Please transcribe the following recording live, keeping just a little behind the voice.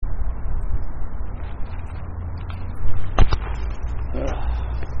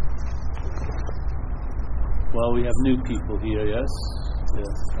we have new people here, yes?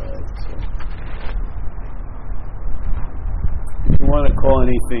 Yes, all right. So. If you want to call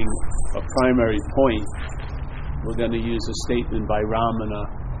anything a primary point, we're going to use a statement by Ramana,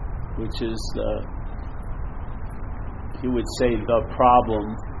 which is, he would say, the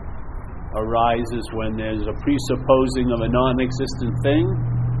problem arises when there's a presupposing of a non-existent thing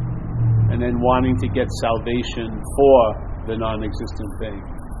and then wanting to get salvation for the non-existent thing.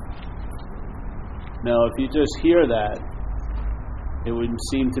 Now, if you just hear that, it would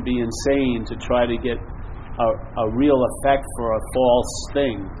seem to be insane to try to get a real effect for a false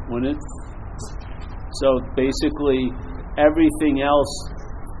thing, wouldn't it? So basically, everything else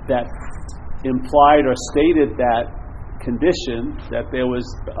that implied or stated that condition, that there was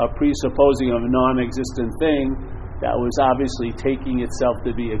a presupposing of a non-existent thing that was obviously taking itself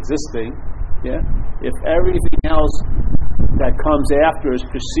to be existing, yeah? If everything else that comes after is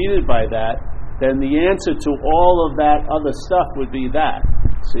preceded by that, then the answer to all of that other stuff would be that.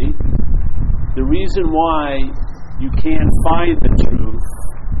 See? The reason why you can't find the truth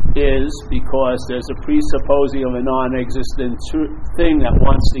is because there's a presupposing of a non-existent thing that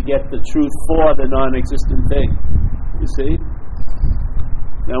wants to get the truth for the non-existent thing. You see?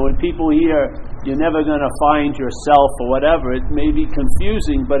 Now when people hear, you're never going to find yourself or whatever, it may be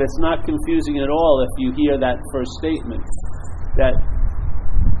confusing, but it's not confusing at all if you hear that first statement. That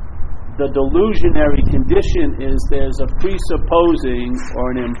the delusionary condition is there's a presupposing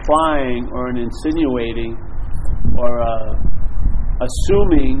or an implying or an insinuating or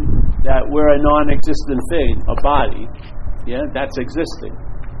assuming that we're a non-existent thing, a body, yeah, that's existing,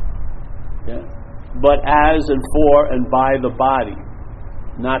 yeah, but as and for and by the body,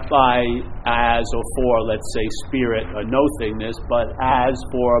 not by as or for, let's say, spirit or no-thingness, but as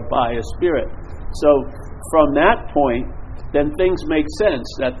for by a spirit. So from that point, then things make sense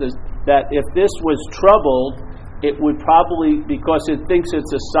that if this was troubled, it would probably, because it thinks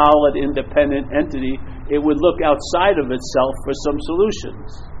it's a solid, independent entity, it would look outside of itself for some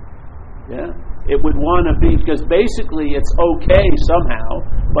solutions. Yeah, it would want to be, because basically it's okay somehow,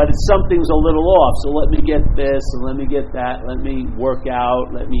 but something's a little off. So let me get this and let me get that. Let me work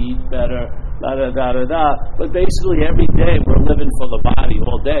out. Let me eat better. Da da da da da. But basically every day we're living for the body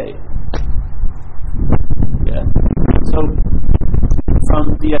all day. Yeah. So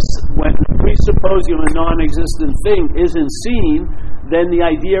when the presupposing of a non-existent thing isn't seen, then the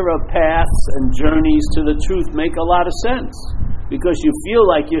idea of paths and journeys to the truth make a lot of sense, because you feel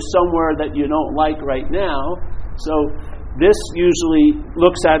like you're somewhere that you don't like right now. So this usually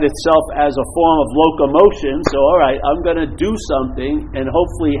looks at itself as a form of locomotion. So all right, I'm going to do something and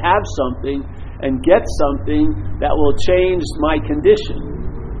hopefully have something and get something that will change my condition.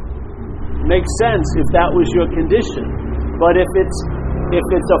 Makes sense if that was your condition. But if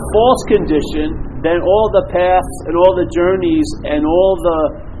it's a false condition, then all the paths and all the journeys and all the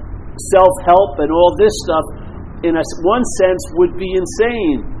self-help and all this stuff, in one sense, would be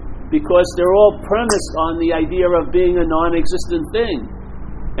insane, because they're all premised on the idea of being a non-existent thing.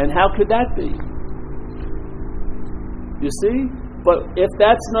 And how could that be? You see? But if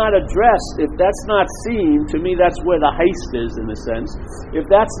that's not addressed, if that's not seen, to me that's where the heist is, in a sense. If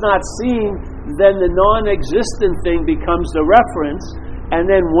that's not seen, then the non-existent thing becomes the reference, and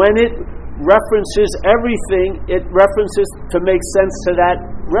then when it references everything, it references to make sense to that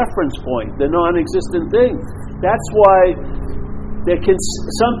reference point, the non-existent thing. That's why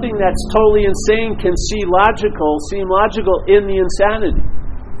something that's totally insane can seem logical in the insanity.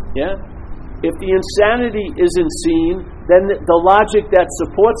 Yeah? If the insanity isn't seen, then the logic that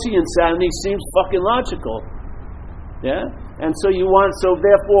supports the insanity seems fucking logical. Yeah? And so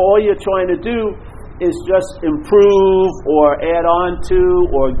therefore all you're trying to do is just improve or add on to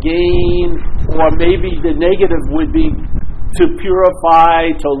or gain, or maybe the negative would be to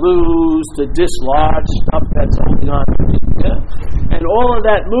purify, to lose, to dislodge stuff that's holding on. Yeah? And all of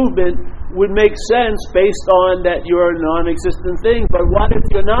that movement would make sense based on that you're a non-existent thing. But what if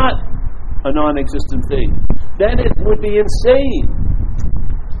you're not a non-existent thing? Then it would be insane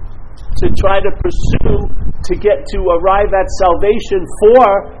to try to pursue, to arrive at salvation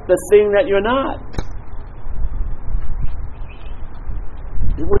for the thing that you're not.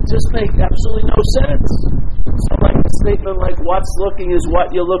 It would just make absolutely no sense. So like a statement like what's looking is what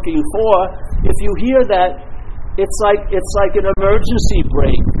you're looking for, if you hear that, it's like an emergency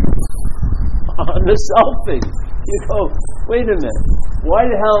brake on the selfing. You go, wait a minute, why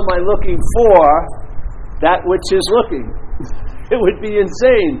the hell am I looking for that which is looking? It would be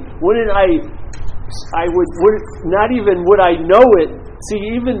insane. Would not even would I know it. See,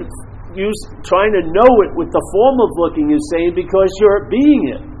 even trying to know it with the form of looking is saying, because you're being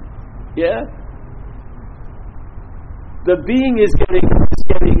it. Yeah? the being is getting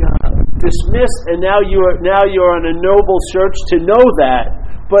dismissed, and now you're on a noble search to know that.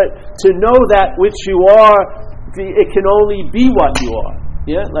 But to know that which you are, it can only be what you are.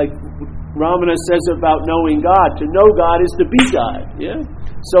 Yeah, like Ramana says about knowing God. To know God is to be God. Yeah.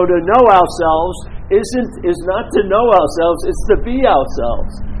 So to know ourselves is not to know ourselves; it's to be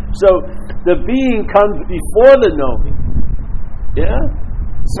ourselves. So the being comes before the knowing. Yeah.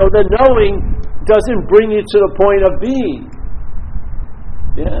 So the knowing doesn't bring you to the point of being.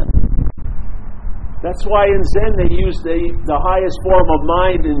 Yeah. That's why in Zen they use the highest form of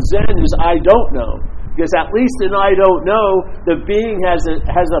mind in Zen is I don't know. Because at least in I don't know, the being has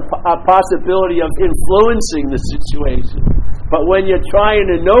a possibility of influencing the situation. But when you're trying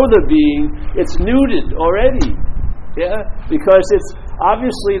to know the being, it's neutered already. Yeah? Because it's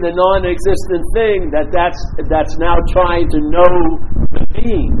obviously the non-existent thing that's now trying to know the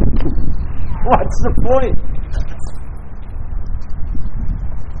being. What's the point?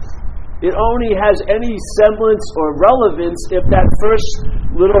 It only has any semblance or relevance if that first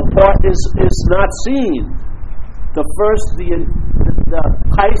little part is not seen. The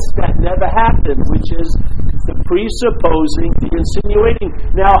heist that never happened, which is the presupposing, the insinuating.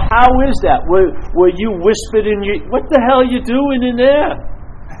 Now, how is that? Were you whispered in your... What the hell are you doing in there?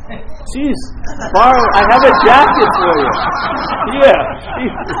 Jeez, I have a jacket for you. Yeah,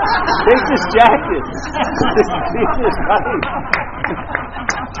 take this jacket. Jesus Christ.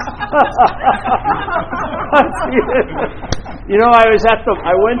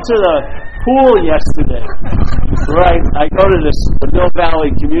 I went to the pool yesterday. Right, I go to the Mill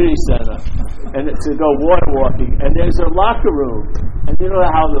Valley Community Center and to go water walking, and there's a locker room. And you know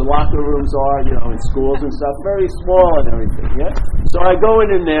how the locker rooms are, in schools and stuff, very small and everything, yeah? So I go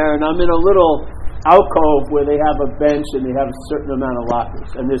in there, and I'm in a little alcove where they have a bench and they have a certain amount of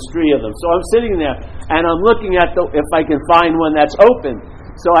lockers, and there's 3 of them. So I'm sitting there, and I'm looking at if I can find one that's open.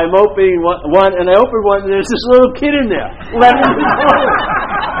 So I'm opening one, and I open one, and there's this little kid in there, 11 years old.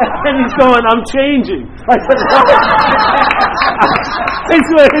 And he's going, I'm changing. I said, what? I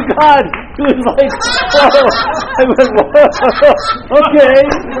swear to God, he was like, whoa. I went, whoa, okay.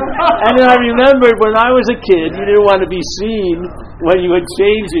 And then I remembered when I was a kid, you didn't want to be seen when you were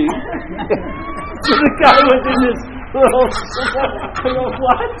changing. So the guy was in this little,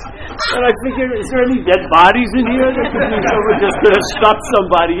 what? And I figured, is there any dead bodies in here? Someone just could have stuck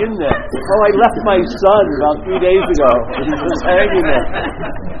somebody in there. Well, I left my son about 3 days ago. He was hanging there.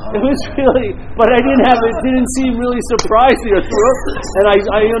 It was really, but it didn't seem really surprising or through. And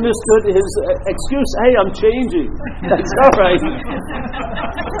I understood his excuse. Hey, I'm changing. That's all right.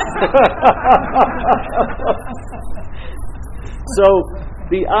 So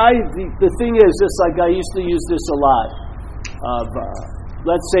the thing is, this, like I used to use this a lot.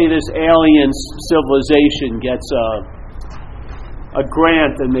 Let's say this alien civilization gets a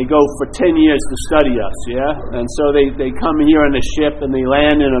grant and they go for 10 years to study us, yeah? And so they come here on a ship and they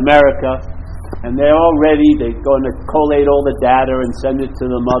land in America, and they're all ready. They're going to collate all the data and send it to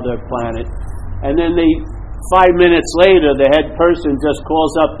the mother planet. And then 5 minutes later, the head person just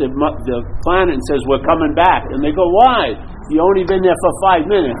calls up the planet and says, we're coming back. And they go, why? You've only been there for 5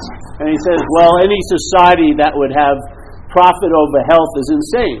 minutes. And he says, well, any society that would have profit over health is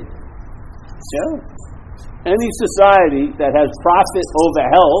insane. Yeah. Any society that has profit over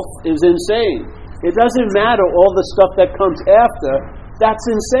health is insane. It doesn't matter all the stuff that comes after. That's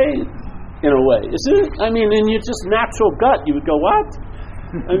insane, in a way, isn't it? I mean, in your just natural gut, you would go, what?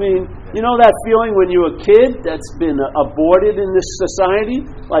 I mean, you know that feeling when you were a kid that's been aborted in this society?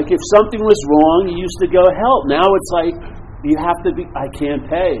 Like if something was wrong, you used to go help. Now it's like, you have to be, I can't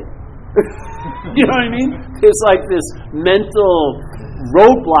pay. You know what I mean? It's like this mental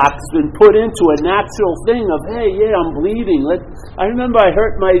roadblock's been put into a natural thing of, hey, yeah, I'm bleeding. I remember I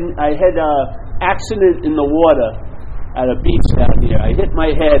had an accident in the water at a beach down here. I hit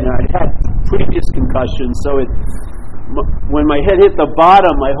my head, and I had previous concussions, so when my head hit the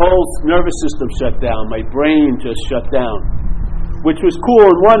bottom, my whole nervous system shut down. My brain just shut down, which was cool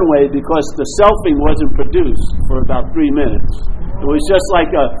in one way because the selfing wasn't produced for about 3 minutes. It was just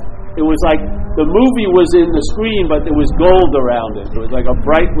like it was like the movie was in the screen, but there was gold around it. It was like a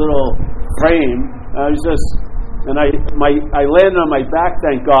bright little frame. I landed on my back,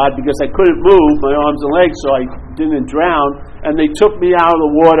 thank God, because I couldn't move my arms and legs, so I didn't drown. And they took me out of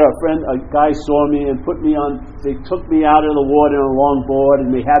the water. A guy saw me and they took me out of the water on a long board,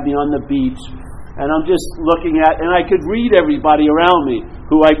 and they had me on the beach. And I'm just looking at, and I could read everybody around me,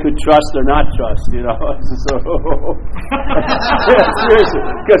 who I could trust or not trust, you know. So, yeah, seriously,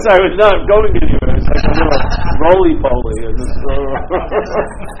 because I was not going anywhere. It's like a little roly-poly.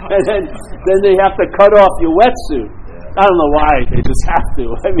 And then they have to cut off your wetsuit. I don't know why, they just have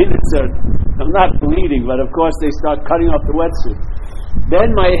to. I mean, I'm not bleeding, but of course they start cutting off the wetsuit.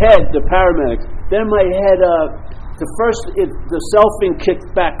 Then my head, the paramedics, the cell phone kicked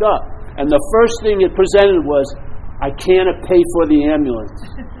back up. And the first thing it presented was, I can't pay for the ambulance.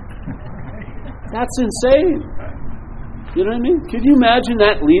 That's insane. You know what I mean? Could you imagine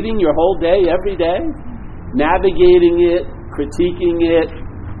that leading your whole day, every day? Navigating it, critiquing it,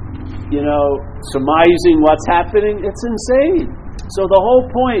 surmising what's happening? It's insane. So the whole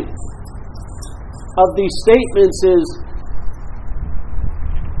point of these statements is,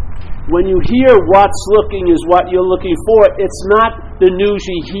 when you hear what's looking is what you're looking for, it's not the news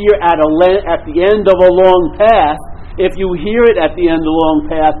you hear at the end of a long path. If you hear it at the end of a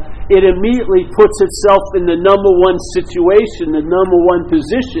long path, it immediately puts itself in the number one situation, the number one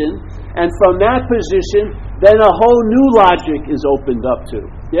position, and from that position, then a whole new logic is opened up to.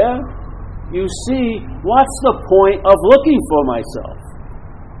 Yeah? You see, what's the point of looking for myself?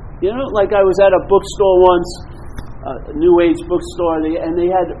 Like I was at a bookstore once, a New Age bookstore, and they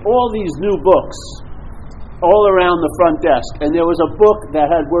had all these new books all around the front desk. And there was a book that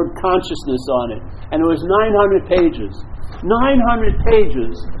had word consciousness on it. And it was 900 pages. 900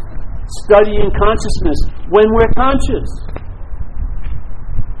 pages studying consciousness when we're conscious.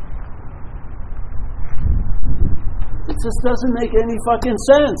 It just doesn't make any fucking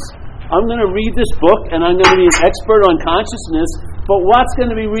sense. I'm going to read this book and I'm going to be an expert on consciousness, but what's going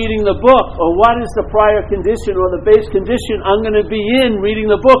to be reading the book? Or what is the prior condition or the base condition I'm going to be in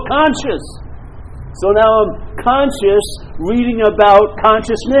reading the book? Conscious. So now I'm conscious reading about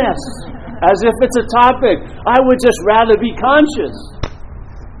consciousness as if it's a topic. I would just rather be conscious.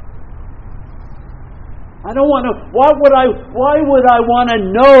 I don't want to. Why would I want to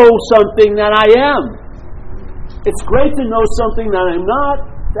know something that I am? It's great to know something that I'm not.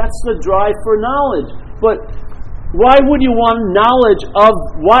 That's the drive for knowledge. But why would you want knowledge of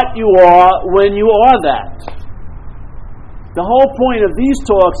what you are when you are that? The whole point of these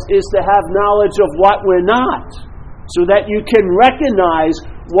talks is to have knowledge of what we're not, so that you can recognize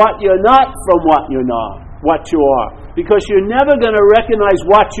what you're not from what you're not, what you are. Because you're never going to recognize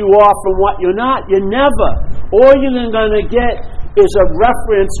what you are from what you're not. You're never. All you're going to get is a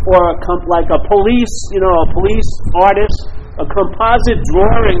reference or like a police artist, a composite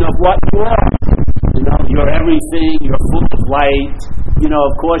drawing of what you are. You're everything, you're full of light.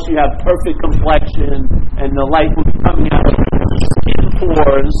 Of course you have perfect complexion, and the light will be coming out of your skin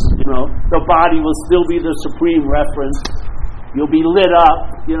pores. The body will still be the supreme reference. You'll be lit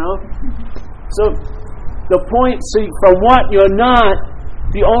up, So the point, from what you're not,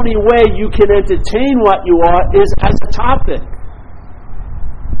 the only way you can entertain what you are is as a topic,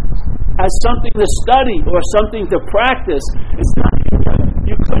 as something to study or something to practice. It's not.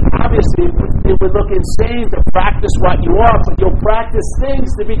 You could obviously, it would look insane to practice what you are, but you'll practice things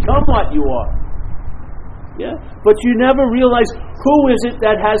to become what you are. Yeah? But you never realize who is it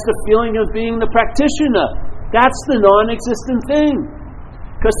that has the feeling of being the practitioner. That's the non-existent thing.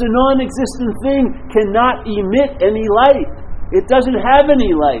 Because the non-existent thing cannot emit any light. It doesn't have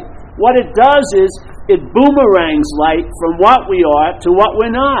any light. What it does is, it boomerangs light from what we are to what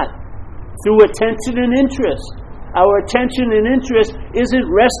we're not, through attention and interest. Our attention and interest isn't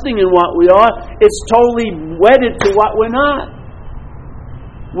resting in what we are, it's totally wedded to what we're not.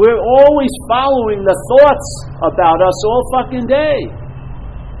 We're always following the thoughts about us all fucking day.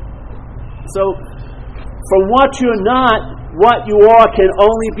 So, from what you're not, what you are can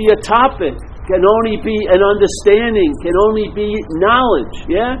only be a topic, can only be an understanding, can only be knowledge,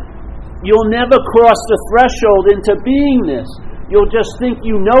 yeah? You'll never cross the threshold into beingness. You'll just think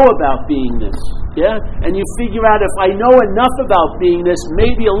you know about beingness, yeah? And you figure out, if I know enough about beingness,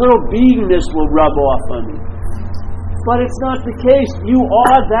 maybe a little beingness will rub off on me. But it's not the case. You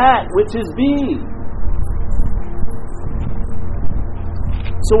are that which is being.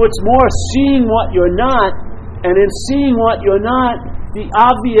 So it's more seeing what you're not, and in seeing what you're not, the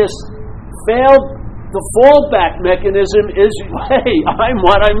obvious the fallback mechanism is, hey, I'm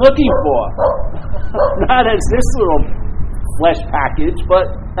what I'm looking for. Not as this little flesh package,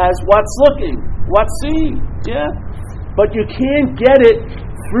 but as what's looking, what's seeing, yeah? But you can't get it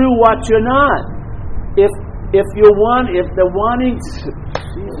through what you're not. If the wanting to,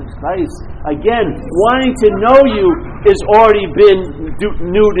 Jesus Christ, again, wanting to know you is already been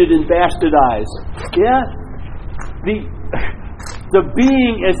neutered and bastardized, yeah? The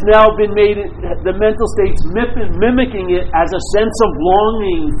being has now been made, the mental state's mimicking it as a sense of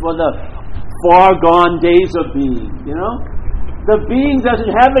longing for the far gone days of being, The being doesn't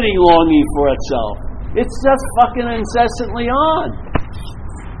have any longing for itself. It's just fucking incessantly on.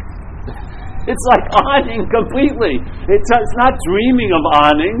 It's like awning completely. It's not dreaming of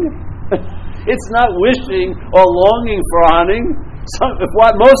awning. It's not wishing or longing for awning.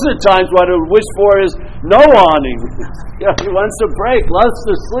 Most of the times what I wish for is no awning. He wants a break, loves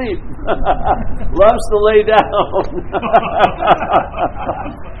to sleep, loves to lay down.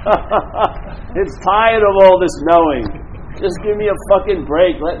 It's tired of all this knowing. Just give me a fucking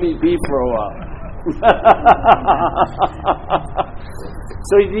break. Let me be for a while.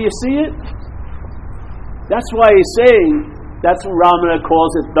 So do you see it? That's why he's saying, that's what Ramana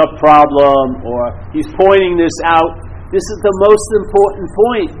calls it the problem, or he's pointing this out. This is the most important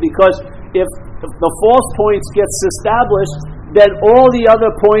point, because if the false points gets established, then all the other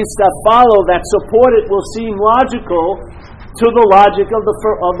points that follow, that support it, will seem logical to the logic of the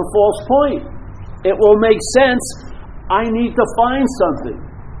false point. It will make sense. I need to find something.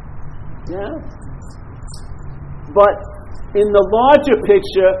 Yeah? But in the larger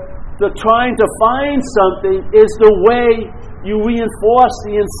picture, the trying to find something is the way you reinforce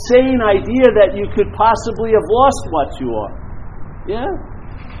the insane idea that you could possibly have lost what you are. Yeah?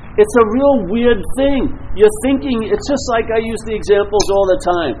 It's a real weird thing. You're thinking, it's just like I use the examples all the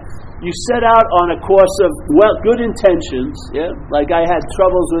time. You set out on a course of good intentions, yeah? Like I had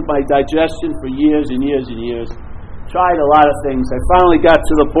troubles with my digestion for years and years and years. Tried a lot of things. I finally got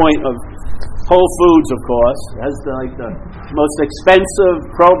to the point of Whole Foods, of course. Has the most expensive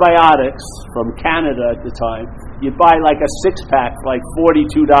probiotics from Canada at the time. You buy like a 6-pack for like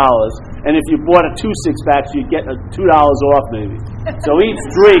 $42, and if you bought a 2 6-packs, you'd get $2 off maybe. So each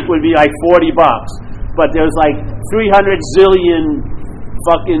drink would be like $40, but there's like 300 zillion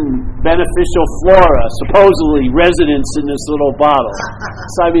fucking beneficial flora, supposedly residents in this little bottle.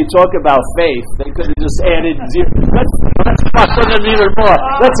 So I mean, talk about faith. They could have just added zero. Let's fuck with them even more.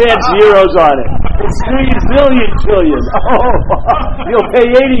 Let's add zeros on it. It's 3 zillion trillion. Oh, you'll pay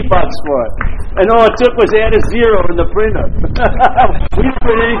 $80 for it. And all it took was add a zero in the printer. We didn't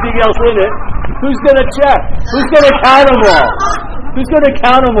put anything else in it. Who's going to check? Who's going to count them all? Who's going to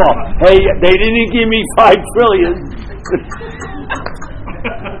count them all? Hey, they didn't give me 5 trillion.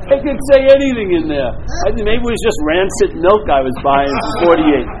 They could say anything in there. I think maybe it was just rancid milk I was buying for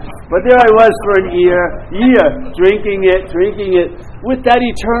 48. But there I was for an year, drinking it, with that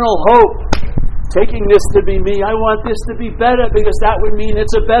eternal hope. Taking this to be me, I want this to be better, because that would mean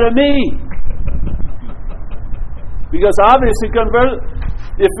it's a better me. Because obviously,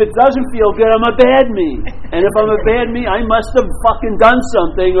 if it doesn't feel good, I'm a bad me. And if I'm a bad me, I must have fucking done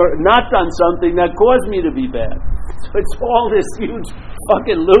something or not done something that caused me to be bad. So it's all this huge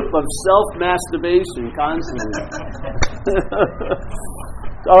fucking loop of self-masturbation constantly.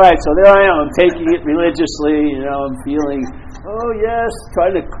 All right, so there I am. I'm taking it religiously. I'm feeling, oh yes,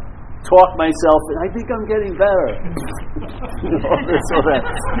 trying to talk myself, and I think I'm getting better. All this, all that.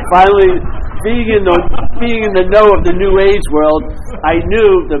 Finally, being in the know of the New Age world, I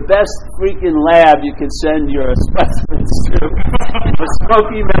knew the best freaking lab you could send your specimens to was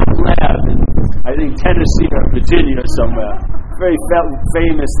Smoky Mountain Lab in, I think, Tennessee or Virginia or somewhere. Very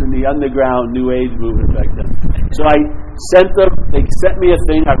famous in the underground New Age movement back then. So I sent them, they sent me a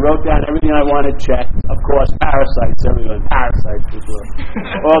thing, I wrote down everything I wanted checked. Of course, parasites, everyone, parasites,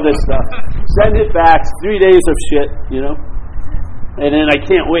 all this stuff. Send it back, 3 days of shit, and then I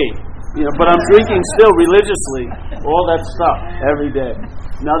can't wait. But I'm drinking still religiously, all that stuff, every day.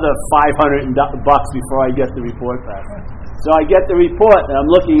 Another $500 before I get the report back. So I get the report, and I'm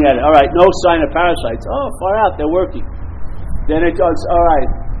looking at it. All right, no sign of parasites. Oh, far out, they're working. Then it goes, all right,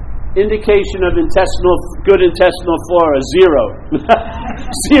 indication of good intestinal flora, 0.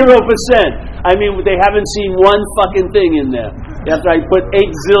 0%. I mean, they haven't seen one fucking thing in there. After I put 8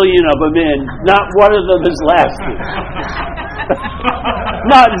 zillion of them in, not one of them has lasted.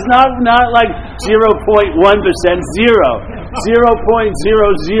 No, it's not like 0.1%, 0.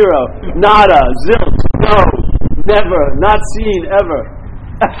 0.00. Nada. Zilch. No. Never. Not seen ever.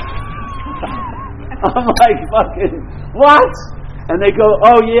 I'm like, fucking, what? And they go,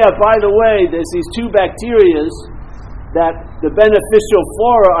 oh yeah, by the way, there's these 2 bacterias that the beneficial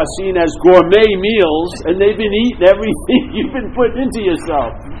flora are seen as gourmet meals, and they've been eating everything you've been putting into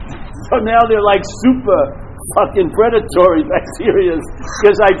yourself. So now they're like super fucking predatory bacteria,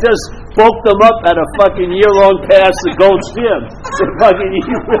 because I just bulked them up at a fucking year-long pass at Gold's Gym. They're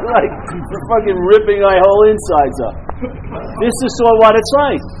fucking ripping my whole insides up. This is sort of what it's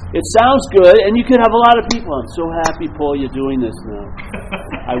like. It sounds good, and you can have a lot of people. I'm so happy, Paul, you're doing this now.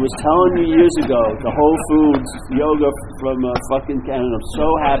 I was telling you years ago, the Whole Foods yoga from fucking Canada. I'm so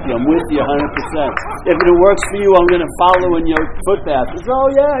happy. I'm with you 100%. If it works for you, I'm going to follow in your footpath. It's, oh,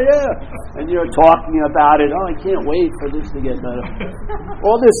 yeah. And you're talking about it. Oh, I can't wait for this to get better.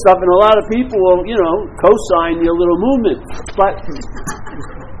 All this stuff. And a lot of people will, co-sign your little movement. But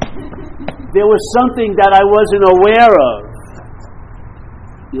there was something that I wasn't aware of.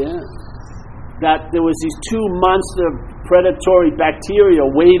 Yeah. That there was these two monster predatory bacteria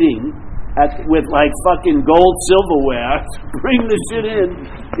waiting with like fucking gold silverware to bring the shit in,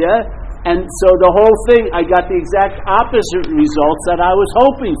 yeah? And so the whole thing, I got the exact opposite results that I was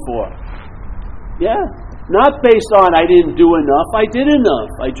hoping for. Yeah? Not based on I didn't do enough, I did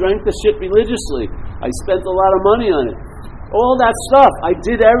enough. I drank the shit religiously. I spent a lot of money on it. All that stuff, I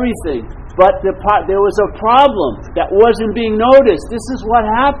did everything. But there was a problem that wasn't being noticed. This is what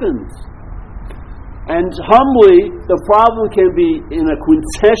happens. And humbly, the problem can be in the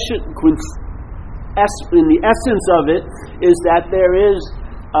essence of it is that there is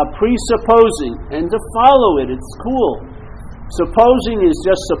a presupposing, and to follow it, it's cool. Supposing is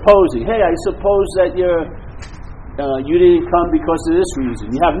just supposing. Hey, I suppose that you didn't come because of this reason.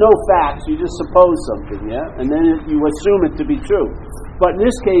 You have no facts, you just suppose something, yeah? And then you assume it to be true. But in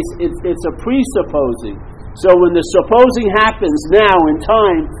this case, it's a presupposing. So when the supposing happens now in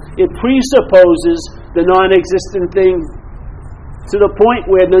time, it presupposes the non-existent thing to the point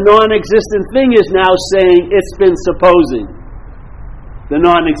where the non-existent thing is now saying it's been supposing the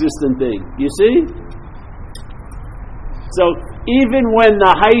non-existent thing. You see? So even when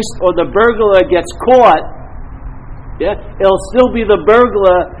the heist or the burglar gets caught, yeah, it'll still be the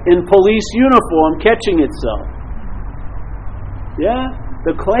burglar in police uniform catching itself. Yeah?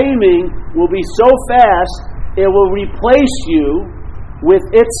 The claiming will be so fast, it will replace you with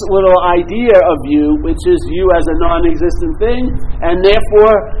its little idea of you, which is you as a non-existent thing, and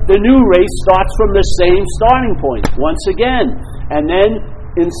therefore the new race starts from the same starting point, once again. And then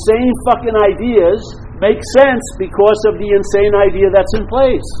insane fucking ideas make sense because of the insane idea that's in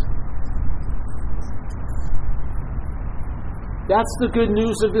place. That's the good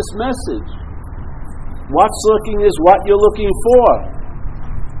news of this message. What's looking is what you're looking for.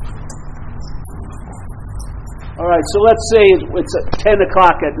 All right, so let's say it's 10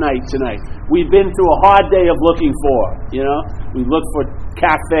 o'clock at night tonight. We've been through a hard day of looking for, We looked for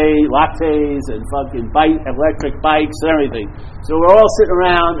cafe, lattes, and fucking electric bikes and everything. So we're all sitting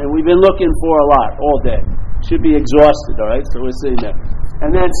around, and we've been looking for a lot all day. Should be exhausted, all right? So we're sitting there.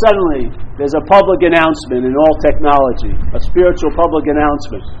 And then suddenly, there's a public announcement in all technology, a spiritual public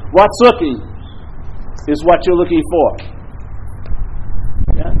announcement. What's looking is what you're looking for.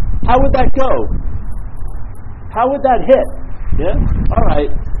 Yeah? How would that go? How would that hit? Yeah? All right.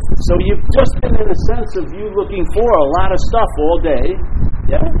 So you've just been in a sense of you looking for a lot of stuff all day.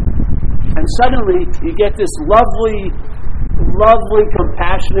 Yeah? And suddenly you get this lovely,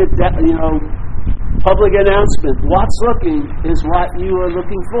 compassionate, public announcement. What's looking is what you are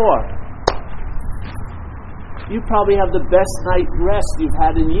looking for. You probably have the best night rest you've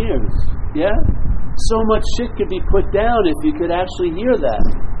had in years. Yeah? So much shit could be put down if you could actually hear that.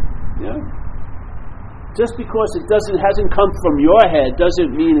 Yeah? Just because it hasn't come from your head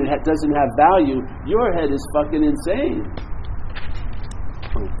doesn't mean it doesn't have value. Your head is fucking insane.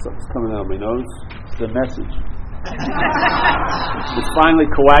 Oh, something's coming out of my nose. It's a message. It's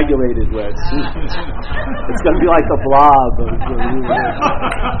finally coagulated with. It's going to be like a blob.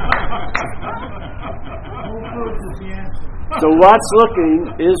 So what's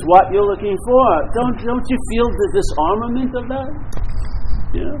looking is what you're looking for. Don't you feel the disarmament of that?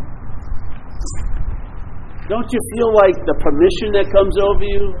 Yeah. Don't you feel like the permission that comes over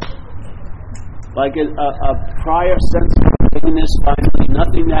you? Like a prior sense of happiness, finally,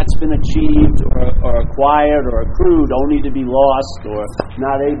 nothing that's been achieved or acquired or accrued, only to be lost or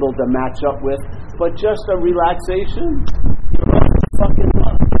not able to match up with, but just a relaxation. You're off the fucking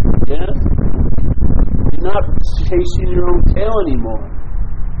up, yeah? You're not chasing your own tail anymore.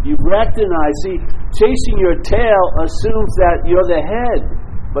 You've recognized, chasing your tail assumes that you're the head.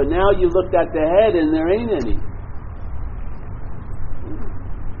 But now you looked at the head and there ain't any.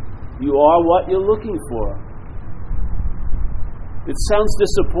 You are what you're looking for. It sounds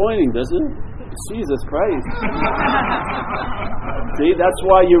disappointing, doesn't it? Jesus Christ. See, that's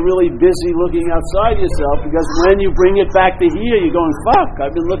why you're really busy looking outside yourself, because when you bring it back to here, you're going, fuck,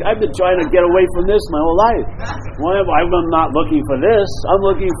 I've been trying to get away from this my whole life. I'm not looking for this. I'm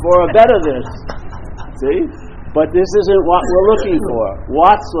looking for a better this. See? But this isn't what we're looking for.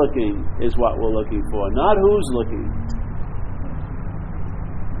 What's looking is what we're looking for, not who's looking.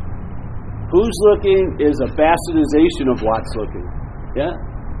 Who's looking is a bastardization of what's looking. Yeah?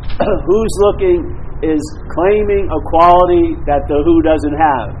 Who's looking is claiming a quality that the who doesn't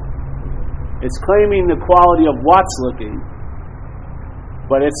have. It's claiming the quality of what's looking,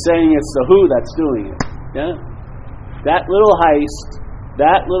 but it's saying it's the who that's doing it. Yeah? That little heist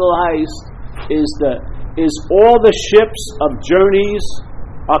is all the ships of journeys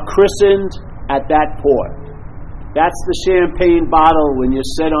are christened at that port. That's the champagne bottle when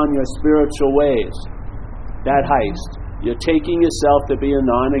you're set on your spiritual ways. That heist. You're taking yourself to be a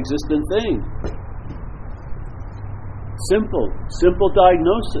non-existent thing. Simple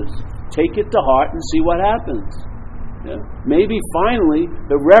diagnosis. Take it to heart and see what happens. Yeah? Maybe finally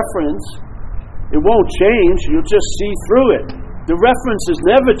the reference, it won't change, you'll just see through it. The reference has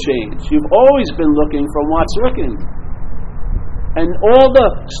never changed. You've always been looking from what's looking. And all the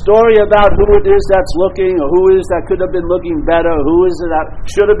story about who it is that's looking, or who it is that could have been looking better, who is it that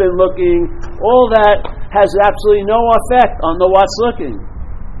should have been looking, all that has absolutely no effect on the what's looking.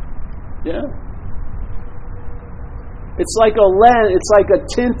 Yeah? It's like a lens, it's like a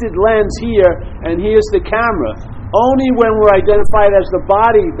tinted lens here, and here's the camera. Only when we're identified as the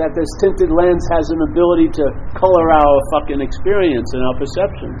body that this tinted lens has an ability to color our fucking experience and our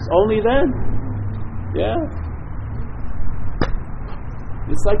perceptions. Only then. Yeah?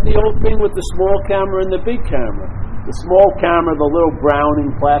 It's like the old thing with the small camera and the big camera. The small camera, the little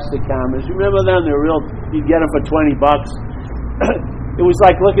Browning plastic cameras. You remember them? They're real. You get them for $20. It was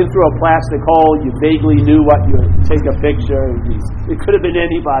like looking through a plastic hole. You vaguely knew what you would take a picture. It could have been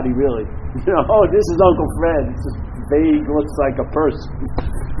anybody, really. You know, oh, this is Uncle Fred. It's just vague, looks like a person.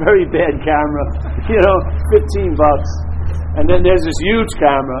 Very bad camera. You know, $15. And then there's this huge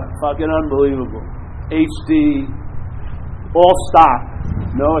camera, fucking unbelievable. HD, all stock.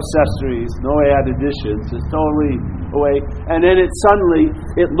 No accessories, no add additions. It's totally away. And then it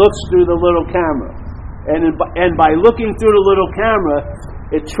looks through the little camera. And by looking through the little camera,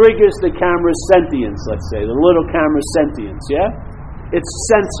 it triggers the camera's sentience, let's say. The little camera's sentience, yeah? It's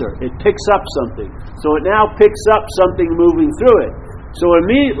sensor. It picks up something. So it now picks up something moving through it. So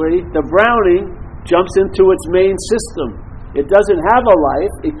immediately, the Browning jumps into its main system. It doesn't have a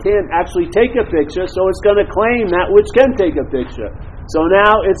life. It can't actually take a picture, so it's going to claim that which can take a picture. So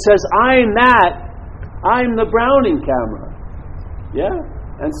now it says, I'm the Browning camera. Yeah?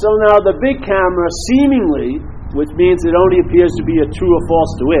 And so now the big camera seemingly, which means it only appears to be a true or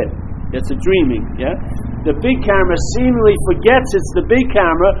false to it. It's a dreaming, yeah? The big camera seemingly forgets it's the big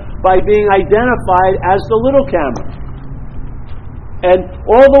camera by being identified as the little camera. And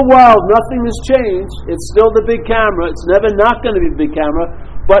all the while, nothing has changed. It's still the big camera. It's never not going to be the big camera.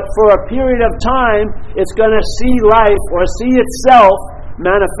 But for a period of time, it's going to see life or see itself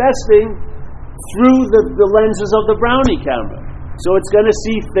manifesting through the lenses of the Brownie camera. So it's going to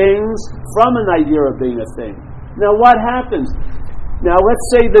see things from an idea of being a thing. Now what happens? Now let's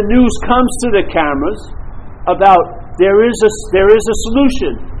say the news comes to the cameras about there is a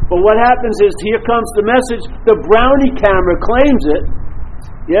solution. But what happens is, here comes the message, the Brownie camera claims it,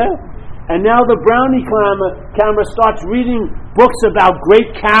 yeah? And now the Brownie camera starts reading books about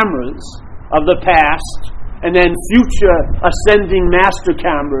great cameras of the past, and then future ascending master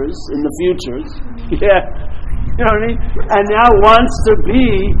cameras in the futures, yeah? You know what I mean? And now wants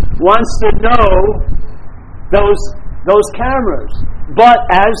to know those cameras, but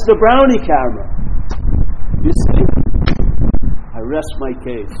as the Brownie camera. You see? I rest my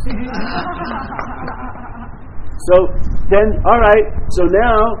case. So then, all right. So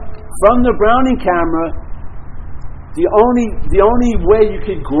now, from the Browning camera, the only way you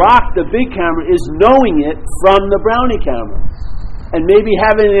could grok the big camera is knowing it from the Brownie camera, and maybe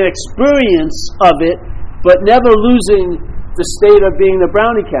having an experience of it, but never losing the state of being the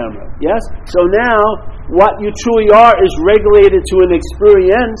Brownie camera. Yes. So now, what you truly are is regulated to an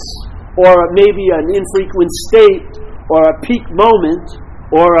experience, or maybe an infrequent state, or a peak moment,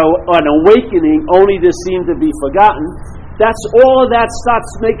 or an awakening, only to seem to be forgotten. That's all of that starts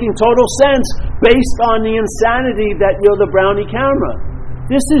making total sense based on the insanity that you're the Brownie camera.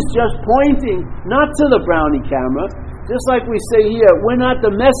 This is just pointing not to the Brownie camera. Just like we say here, we're not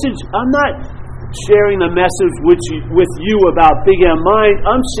the message. I'm not sharing the message with you about Big M Mind.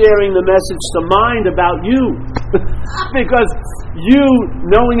 I'm sharing the message to Mind about you. Because you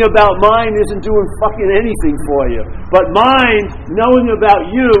knowing about Mind isn't doing fucking anything for you. But Mind knowing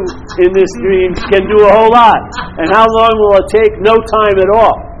about you in this dream can do a whole lot. And how long will it take? No time at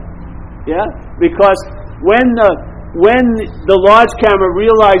all. Yeah? Because when the large camera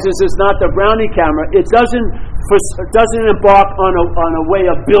realizes it's not the Brownie camera, it doesn't embark on a way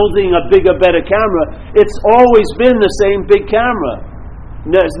of building a bigger, better camera. It's always been the same big camera.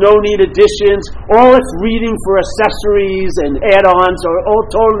 There's no need additions. All it's reading for accessories and add-ons are all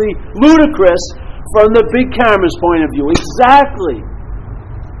totally ludicrous from the big camera's point of view. Exactly.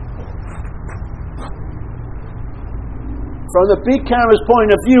 From the big camera's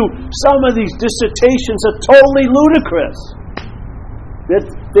point of view, some of these dissertations are totally ludicrous.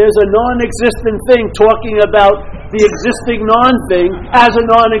 There's a non-existent thing talking about the existing non-thing as a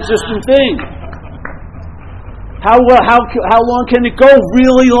non-existent thing. How long can it go?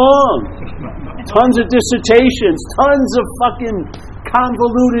 Really long. Tons of dissertations, tons of fucking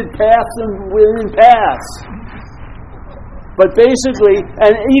convoluted paths and within paths. But basically,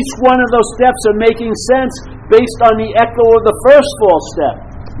 and each one of those steps are making sense based on the echo of the first false step.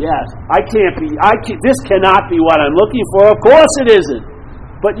 Yes, this cannot be what I'm looking for. Of course it isn't.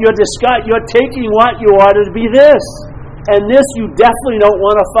 But you're taking what you are to be this. And this you definitely don't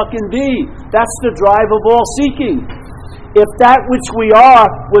want to fucking be. That's the drive of all seeking. If that which we are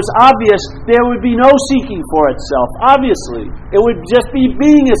was obvious, there would be no seeking for itself, obviously. It would just be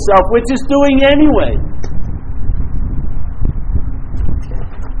being itself, which is doing anyway.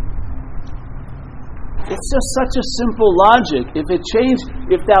 It's just such a simple logic. If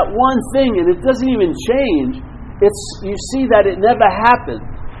that one thing, and it doesn't even change, you see that it never happened.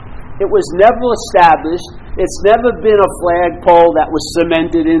 It was never established. It's never been a flagpole that was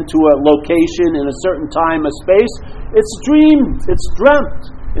cemented into a location in a certain time or space. It's dreamed. It's dreamt.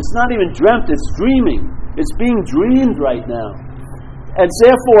 It's not even dreamt. It's dreaming. It's being dreamed right now. And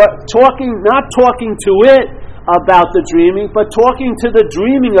therefore, not talking to it about the dreaming, but talking to the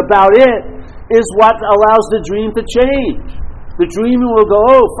dreaming about it is what allows the dream to change. The dreaming will go,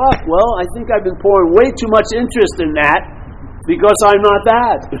 oh, fuck, well, I think I've been pouring way too much interest in that because I'm not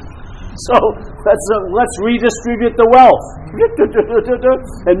that. So let's redistribute the wealth.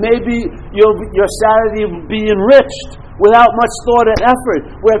 And maybe your sanity will be enriched without much thought and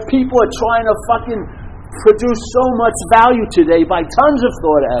effort, where people are trying to fucking produce so much value today by tons of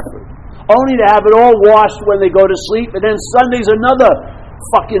thought and effort, only to have it all washed when they go to sleep, and then Sunday's another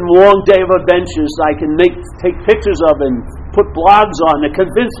fucking long day of adventures I can take pictures of and put blogs on to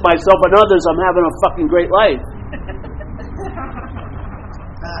convince myself and others I'm having a fucking great life.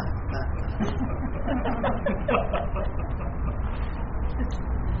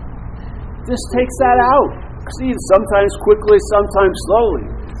 This takes that out. See, sometimes quickly, sometimes slowly.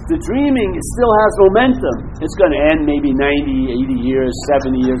 The dreaming still has momentum. It's going to end maybe 90, 80 years,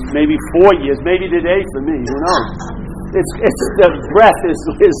 70 years, maybe 4 years, maybe today for me. Who knows? It's the breath is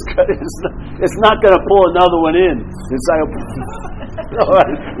not going to pull another one in. It's like,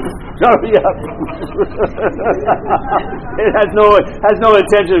 hurry up. It has no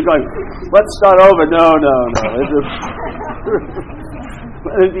intention of going, let's start over. No.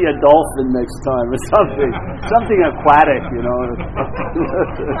 It'd be a dolphin next time or something aquatic,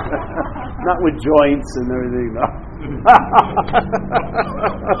 not with joints and everything. No.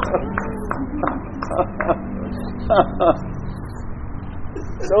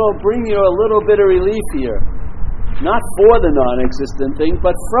 So it'll bring you a little bit of relief here, not for the non-existent thing,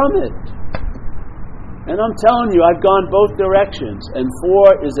 but from it. And I'm telling you, I've gone both directions, and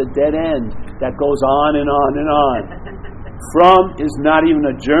for is a dead end that goes on and on and on. From is not even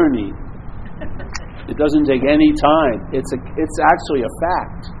a journey. It doesn't take any time. It's actually a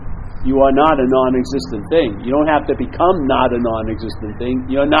fact. You are not a non-existent thing. You don't have to become not a non-existent thing.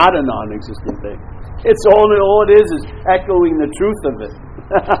 You're not a non-existent thing. It's all it is echoing the truth of it.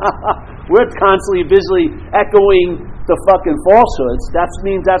 We're constantly busily echoing the fucking falsehoods. That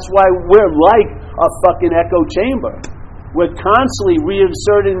means that's why we're like a fucking echo chamber. We're constantly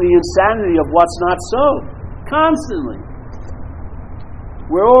reinserting the insanity of what's not so. Constantly.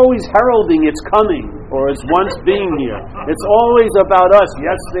 We're always heralding its coming, or its once being here. It's always about us,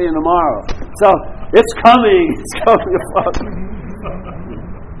 yesterday and tomorrow. So, it's coming. It's coming.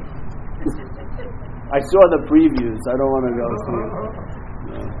 I saw the previews. I don't want to go through.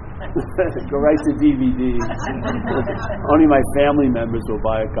 Go right to DVD. Only my family members will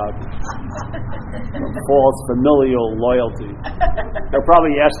buy a copy. False familial loyalty. They'll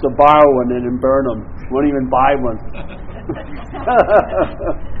probably ask to borrow one and then burn them. Won't even buy one.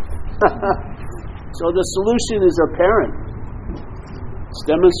 So the solution is apparent. It's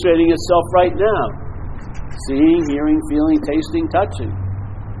demonstrating itself right now. Seeing, hearing, feeling, tasting, touching.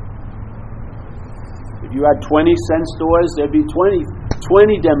 If you had 20 sense doors, there'd be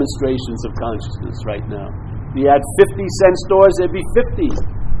 20 demonstrations of consciousness right now. If you had 50 sense doors, there'd be 50.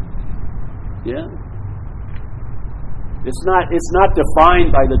 Yeah? It's not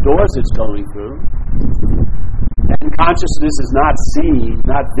defined by the doors it's going through. And consciousness is not seeing,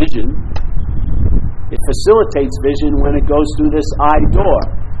 not vision. It facilitates vision when it goes through this eye door.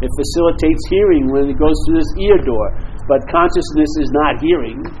 It facilitates hearing when it goes through this ear door. But consciousness is not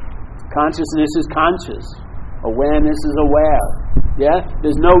hearing. Consciousness is conscious. Awareness is aware. Yeah?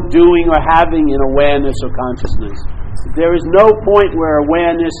 There's no doing or having in awareness or consciousness. There is no point where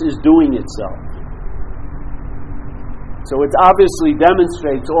awareness is doing itself. So it obviously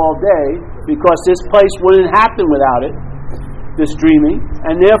demonstrates all day, because this place wouldn't happen without it, this dreaming,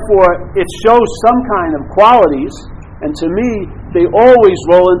 and therefore it shows some kind of qualities, and to me, they always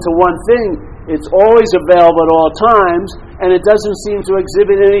roll into one thing. It's always available at all times, and it doesn't seem to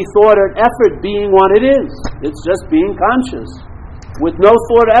exhibit any thought or effort being what it is. It's just being conscious, with no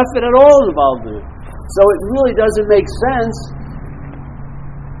thought or effort at all involved in it. So it really doesn't make sense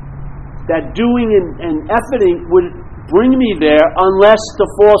that doing and efforting would bring me there unless the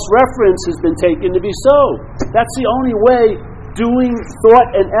false reference has been taken to be so. That's the only way doing thought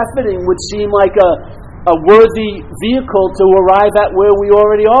and efforting would seem like a worthy vehicle to arrive at where we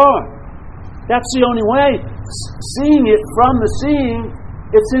already are. That's the only way. Seeing it from the seeing,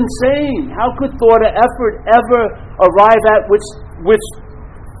 it's insane. How could thought or effort ever arrive at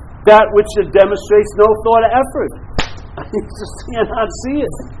that which demonstrates no thought or effort? I just cannot see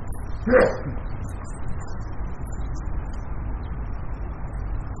it.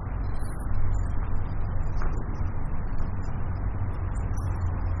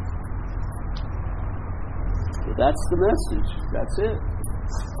 So that's the message. That's it.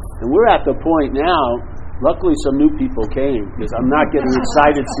 And we're at the point now, luckily some new people came, because I'm not getting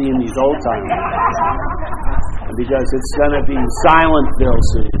excited seeing these old timers. Because it's going to be Silentville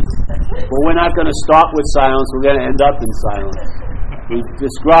soon. But we're not going to start with silence, we're going to end up in silence. We've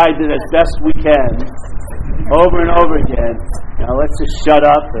described it as best we can, over and over again. Now let's just shut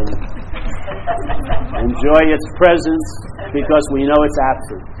up and enjoy its presence, because we know it's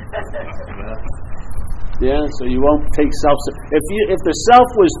absent. Yeah, so you won't take self. If the self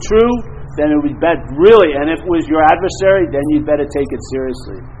was true, then it would be better, really. And if it was your adversary, then you'd better take it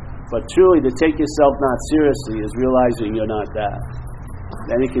seriously. But truly, to take yourself not seriously is realizing you're not that.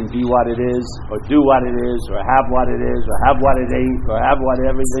 Then it can be what it is, or do what it is, or have what it is, or have what it ain't, or have what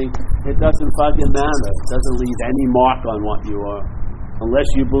everything. It doesn't fucking matter. It doesn't leave any mark on what you are, unless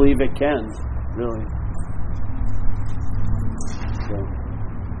you believe it can. Really. So.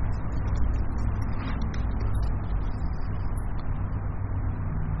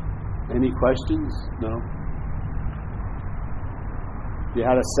 Any questions? No? You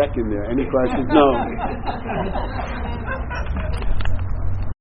had a second there. Any questions? No.